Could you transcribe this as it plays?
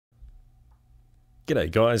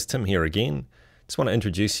G'day guys, Tim here again. Just want to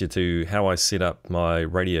introduce you to how I set up my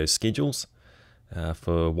radio schedules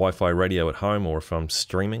for Wi-Fi radio at home or if I'm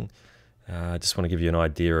streaming. I just want to give you an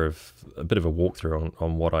idea of a bit of a walkthrough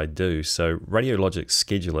on what I do. So Radiologik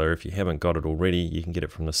Sceduler, if you haven't got it already, you can get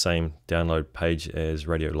it from the same download page as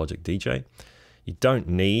Radiologik DJ. You don't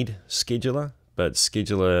need Sceduler, but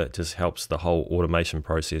Sceduler just helps the whole automation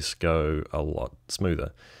process go a lot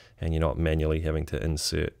smoother, and you're not manually having to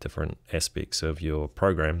insert different aspects of your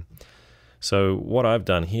program. So what I've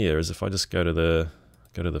done here is if I just go to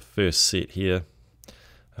the first set here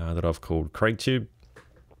that I've called CraigTube.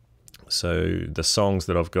 So the songs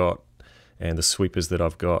that I've got and the sweepers that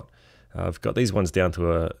I've got these ones down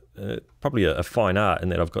to probably a fine art in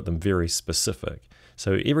that I've got them very specific.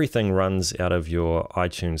 So everything runs out of your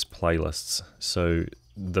iTunes playlists. So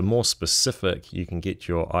the more specific you can get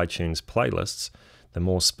your iTunes playlists, the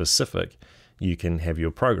more specific you can have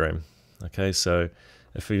your program. Okay, so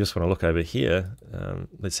if we just want to look over here,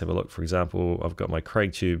 let's have a look. For example, I've got my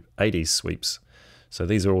CraigTube 80s sweeps. So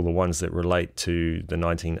these are all the ones that relate to the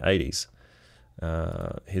 1980s.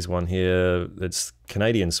 Here's one here that's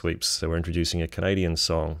Canadian sweeps. So we're introducing a Canadian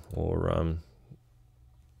song, or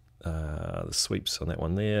the sweeps on that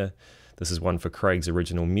one there. This is one for Craig's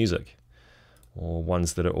original music, or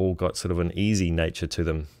ones that are all got sort of an easy nature to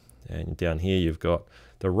them. And down here you've got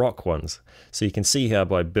the rock ones. So you can see how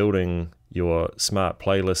by building your smart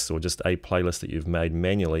playlists or just a playlist that you've made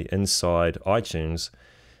manually inside iTunes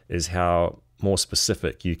is how more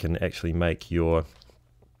specific you can actually make your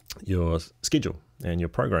schedule and your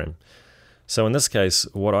program. So in this case,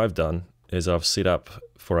 what I've done is I've set up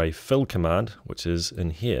for a fill command, which is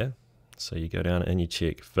in here. So you go down and you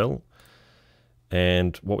check fill.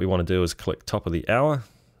 And what we want to do is click top of the hour.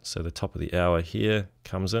 So the top of the hour here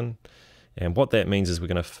comes in. And what that means is we're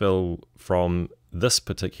going to fill from this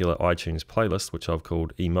particular iTunes playlist, which I've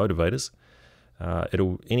called eMotivators.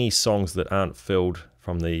 Any songs that aren't filled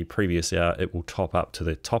from the previous hour, it will top up to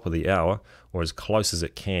the top of the hour, or as close as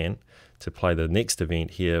it can, to play the next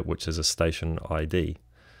event here, which is a station ID.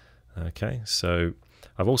 Okay, so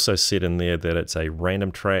I've also set in there that it's a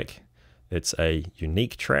random track, it's a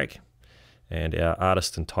unique track, and our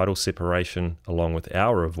artist and title separation along with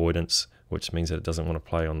hour avoidance, which means that it doesn't want to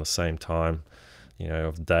play on the same time,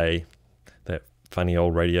 of day. That funny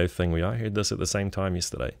old radio thing I heard this at the same time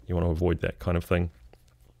yesterday. You want to avoid that kind of thing.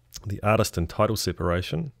 The artist and title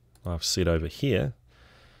separation I've set over here,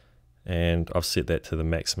 and I've set that to the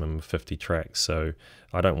maximum of 50 tracks. So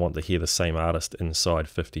I don't want to hear the same artist inside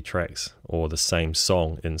 50 tracks or the same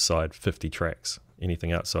song inside 50 tracks.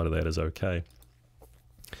 Anything outside of that is okay.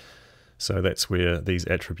 So that's where these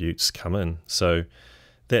attributes come in. So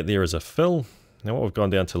that there is a fill. Now what we've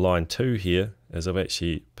gone down to line 2 here is I've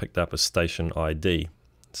actually picked up a station ID.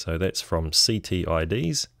 So that's from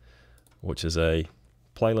CTIDs, which is a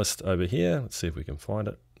playlist over here. Let's see if we can find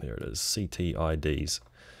it. There it is, CTIDs.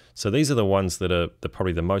 So these are the ones that are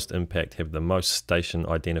probably the most impact, have the most station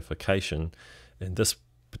identification in this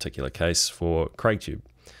particular case for CraigTube.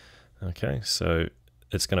 Okay, so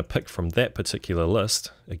it's going to pick from that particular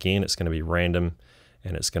list. Again, it's going to be random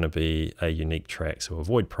and it's going to be a unique track. So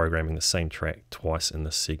avoid programming the same track twice in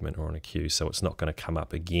this segment or in a queue. So it's not going to come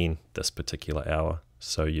up again this particular hour.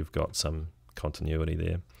 So you've got some continuity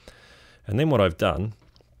there. And then what I've done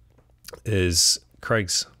is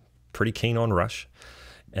Craig's pretty keen on Rush,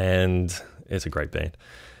 and it's a great band.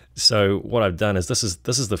 So what I've done is this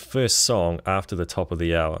is the first song after the top of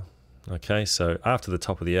the hour. Okay, so after the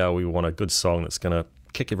top of the hour, we want a good song that's going to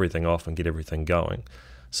kick everything off and get everything going.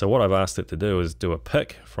 So what I've asked it to do is do a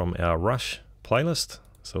pick from our Rush playlist.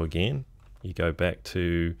 So again, you go back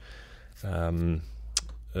to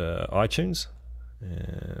iTunes,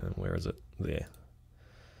 and where is it? There.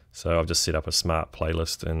 So I've just set up a smart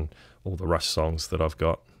playlist and all the Rush songs that I've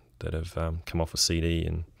got that have come off a CD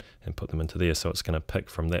and put them into there. So it's going to pick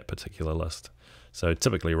from that particular list. So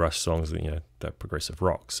typically Rush songs, they're progressive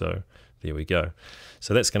rock. So there we go.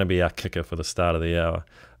 So that's going to be our kicker for the start of the hour.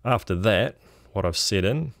 After that, what I've set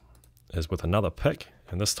in is with another pick,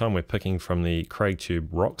 and this time we're picking from the CraigTube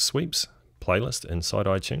Rock Sweeps playlist inside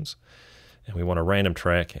iTunes. And we want a random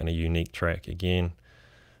track and a unique track again,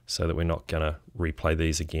 so that we're not going to replay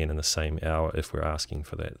these again in the same hour if we're asking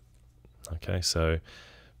for that. Okay, so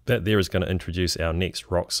that there is going to introduce our next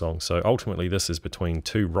rock song. So ultimately this is between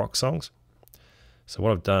two rock songs. So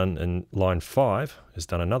what I've done in line 5 is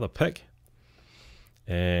done another pick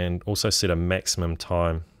and also set a maximum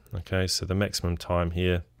time. Okay, so the maximum time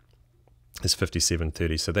here is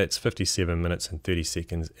 57:30. So that's 57 minutes and 30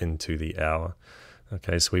 seconds into the hour.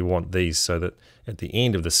 Okay, so we want these so that at the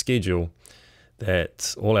end of the schedule,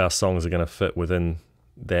 that all our songs are going to fit within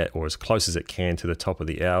that, or as close as it can, to the top of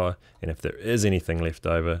the hour. And if there is anything left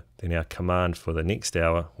over, then our command for the next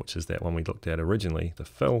hour, which is that one we looked at originally, the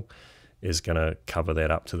fill, is going to cover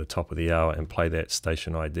that up to the top of the hour and play that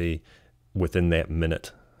station ID within that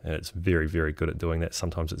minute. And it's very, very good at doing that.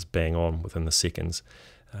 Sometimes it's bang on within the seconds,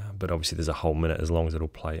 but obviously there's a whole minute as long as it'll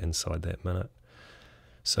play inside that minute.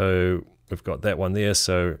 So we've got that one there.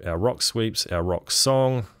 So our rock sweeps, our rock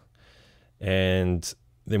song, and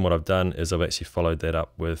then what I've done is I've actually followed that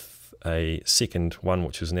up with a second one,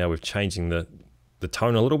 which is now we're changing the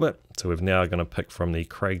tone a little bit. So we've now going to pick from the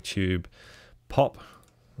Craig Tube Pop.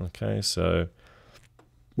 Okay, so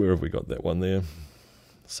where have we got that one there?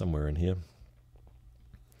 Somewhere in here.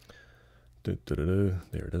 There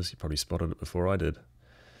it is. You probably spotted it before I did.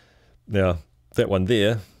 Now, that one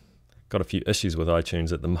there, got a few issues with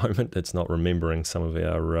iTunes at the moment. It's not remembering some of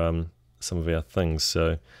our things.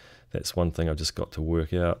 So that's one thing I've just got to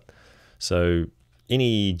work out. So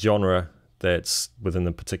any genre that's within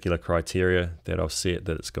the particular criteria that I've set,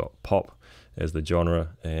 that it's got pop as the genre,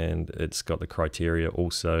 and it's got the criteria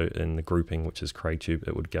also in the grouping, which is Craig Tube,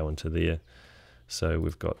 it would go into there. So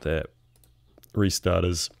we've got that.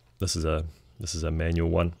 Restarters, this is a manual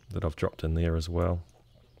one that I've dropped in there as well.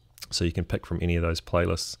 So you can pick from any of those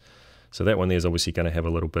playlists. So that one there is obviously going to have a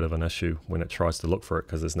little bit of an issue when it tries to look for it,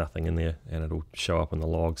 because there's nothing in there, and it'll show up in the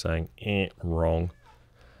log saying, wrong.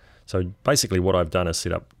 So basically what I've done is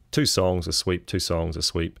set up 2 songs, a sweep, 2 songs, a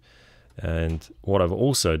sweep. And what I've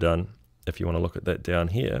also done, if you want to look at that down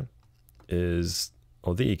here, is,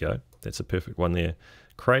 oh, there you go. That's a perfect one there.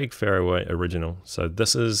 Craig Fairway Original. So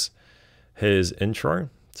this is his intro.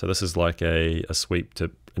 So this is like a sweep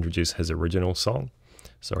to introduce his original song.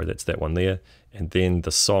 Sorry, that's that one there. And then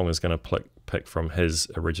the song is going to pick from his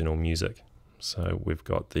original music. So we've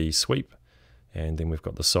got the sweep, and then we've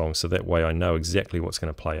got the song. So that way I know exactly what's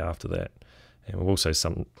going to play after that. And we've also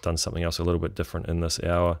done something else a little bit different in this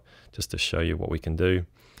hour, just to show you what we can do.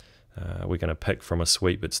 We're going to pick from a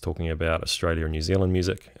sweep that's talking about Australia and New Zealand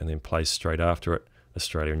music, and then play straight after it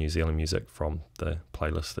Australia and New Zealand music from the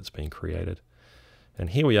playlist that's been created.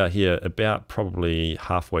 And here we are here about probably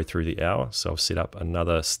halfway through the hour. So I've set up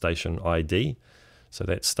another station ID. So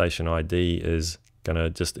that station ID is going to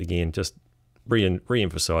just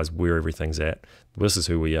re-emphasize where everything's at. This is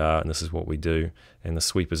who we are and this is what we do. And the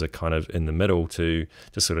sweepers are kind of in the middle to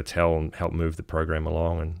just sort of tell and help move the program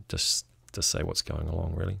along, and just say what's going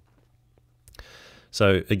along really.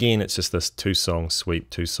 So again, it's just this 2-song sweep,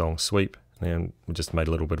 2-song sweep. And we just made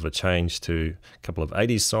a little bit of a change to a couple of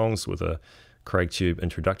 80s songs with a Craig Tube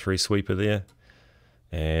introductory sweeper there.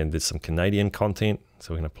 And there's some Canadian content,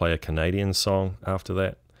 so we're going to play a Canadian song after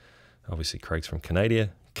that. Obviously Craig's from Canada.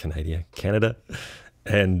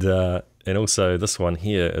 And also this one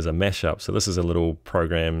here is a mashup. So this is a little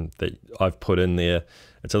program that I've put in there.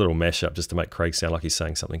 It's a little mashup just to make Craig sound like he's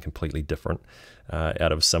saying something completely different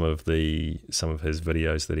out of some of his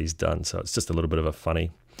videos that he's done. So it's just a little bit of a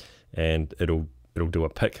funny, and it'll do a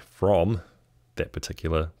pick from that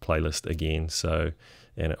particular playlist again. So,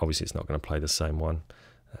 and obviously it's not going to play the same one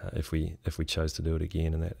if we chose to do it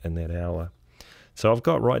again in that hour. So I've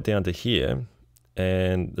got right down to here,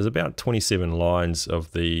 and there's about 27 lines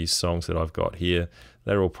of the songs that I've got here.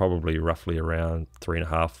 They're all probably roughly around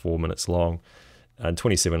 3.5, 4 minutes long, and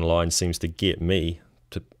 27 lines seems to get me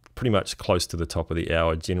to pretty much close to the top of the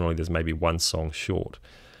hour. Generally there's maybe 1 song short.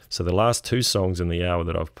 So the last 2 songs in the hour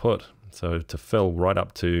that I've put, so to fill right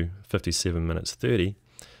up to 57 minutes 30,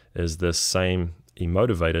 is the same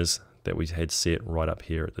emotivators that we had set right up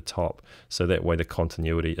here at the top. So that way the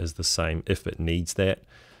continuity is the same. If it needs that,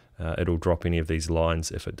 it'll drop any of these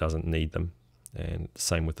lines if it doesn't need them. And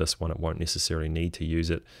same with this one, it won't necessarily need to use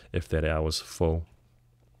it if that hour's full.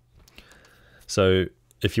 So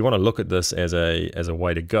if you want to look at this as a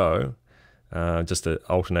way to go, just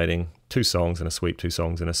alternating 2 songs and a sweep, 2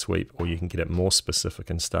 songs and a sweep, or you can get it more specific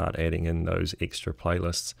and start adding in those extra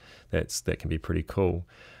playlists. That can be pretty cool.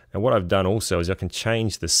 And what I've done also is I can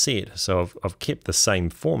change the set. So I've kept the same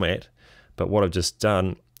format, but what I've just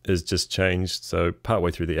done is just changed. So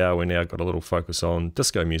partway through the hour, we now got a little focus on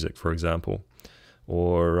disco music, for example.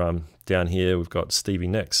 Or down here, we've got Stevie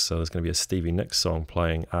Nicks. So there's going to be a Stevie Nicks song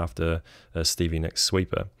playing after a Stevie Nicks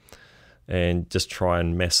sweeper. And just try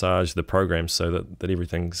and massage the program so that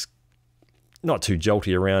everything's not too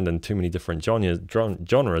jolty around and too many different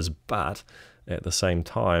genres, but at the same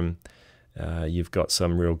time, you've got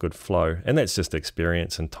some real good flow. And that's just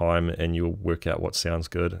experience and time, and you'll work out what sounds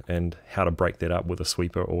good, and how to break that up with a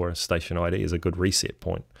sweeper or a station ID is a good reset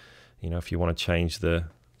point, you know, if you want to change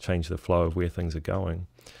the flow of where things are going.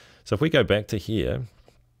 So if we go back to here,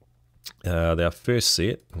 Our first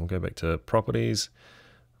set, we'll go back to properties.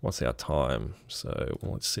 What's our time? So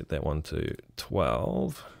let's set that one to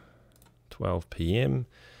 12 p.m.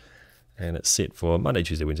 and it's set for Monday,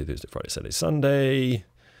 Tuesday, Wednesday, Thursday, Friday, Saturday, Sunday.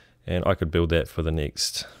 And I could build that for the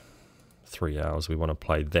next 3 hours. We want to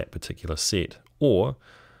play that particular set, or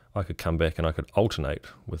I could come back and I could alternate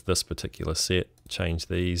with this particular set, change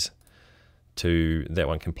these to that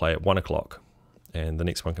one can play at 1 o'clock and the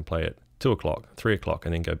next one can play at 2 o'clock, 3 o'clock,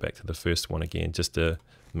 and then go back to the first one again just to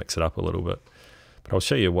mix it up a little bit. But I'll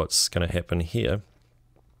show you what's going to happen here.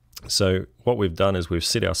 So what we've done is we've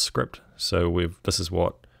set our script. So this is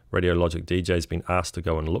what Radiologik DJ has been asked to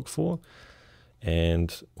go and look for.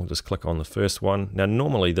 And we'll just click on the first one. Now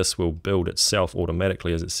normally this will build itself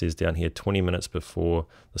automatically, as it says down here, 20 minutes before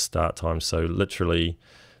the start time. So literally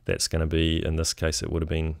that's going to be, in this case it would have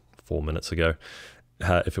been 4 minutes ago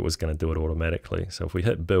if it was going to do it automatically. So if we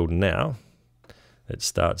hit build now, it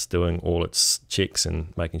starts doing all its checks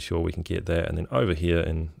and making sure we can get that. And then over here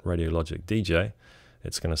in Radiologik DJ,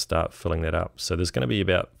 it's going to start filling that up. So there's going to be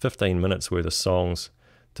about 15 minutes worth of songs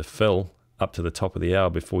to fill up to the top of the hour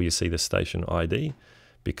before you see the station ID,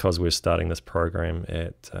 because we're starting this program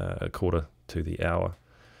at 1/4 the hour.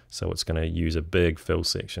 So it's going to use a big fill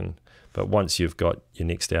section. But once you've got your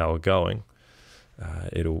next hour going,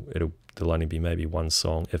 there'll only be maybe one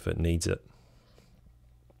song if it needs it.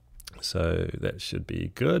 So that should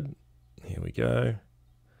be good. Here we go.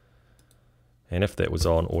 And if that was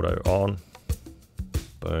on, auto on,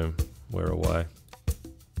 boom, we're away.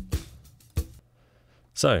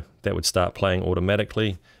 So that would start playing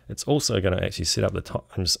automatically. It's also going to actually set up the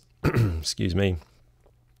times, excuse me.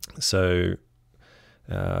 So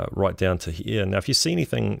right down to here. Now, if you see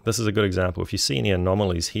anything, this is a good example. If you see any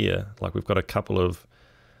anomalies here, like we've got a couple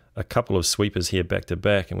of sweepers here back to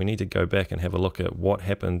back, and we need to go back and have a look at what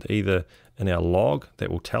happened either in our log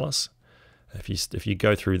that will tell us. If you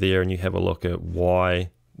go through there and you have a look at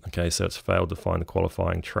why, okay, so it's failed to find the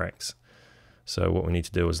qualifying tracks. So what we need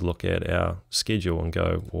to do is look at our schedule and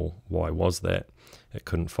go, well, why was that? It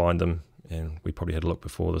couldn't find them, and we probably had a look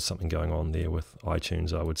before. There's something going on there with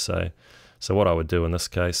iTunes, I would say. So what I would do in this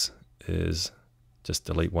case is just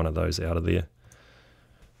delete one of those out of there.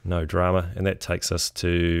 No drama, and that takes us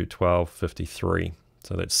to 12:53.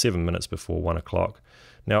 So that's 7 minutes before 1 o'clock.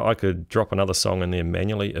 Now I could drop another song in there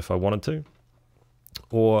manually if I wanted to,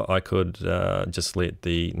 or I could just let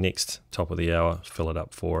the next top of the hour fill it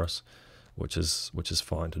up for us, which is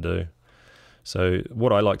fine to do. So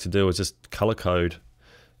what I like to do is just color code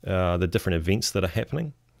the different events that are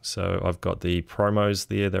happening. So I've got the promos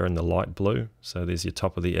there, they're in the light blue. So there's your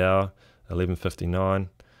top of the hour, 11:59,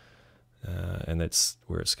 and that's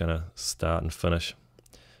where it's going to start and finish.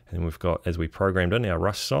 And then we've got, as we programmed in, our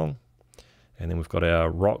rush song, and then we've got our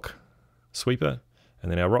rock sweeper,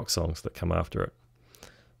 and then our rock songs that come after it.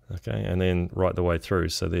 Okay, and then right the way through.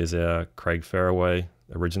 So there's our Craig Faraway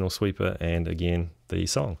original sweeper, and again the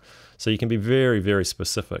song. So you can be very, very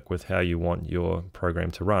specific with how you want your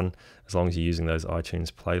program to run, as long as you're using those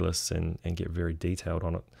iTunes playlists and get very detailed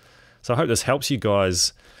on it. So I hope this helps you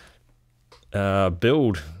guys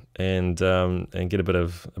build and get a bit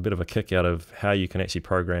of a kick out of how you can actually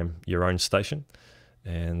program your own station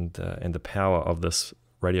and the power of this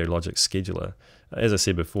Radiologik scheduler. As I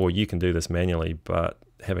said before, you can do this manually, but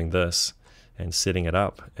having this and setting it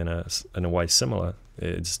up in a way similar,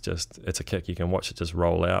 it's a kick. You can watch it just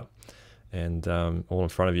roll out and all in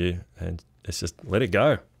front of you, and it's just let it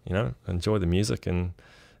go, you know, enjoy the music and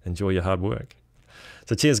enjoy your hard work.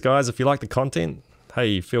 So cheers guys. If you like the content,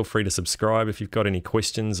 hey, feel free to subscribe. If you've got any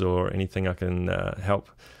questions or anything I can help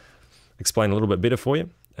explain a little bit better for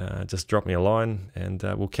you, just drop me a line, and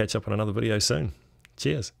we'll catch up on another video soon.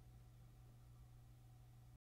 Cheers.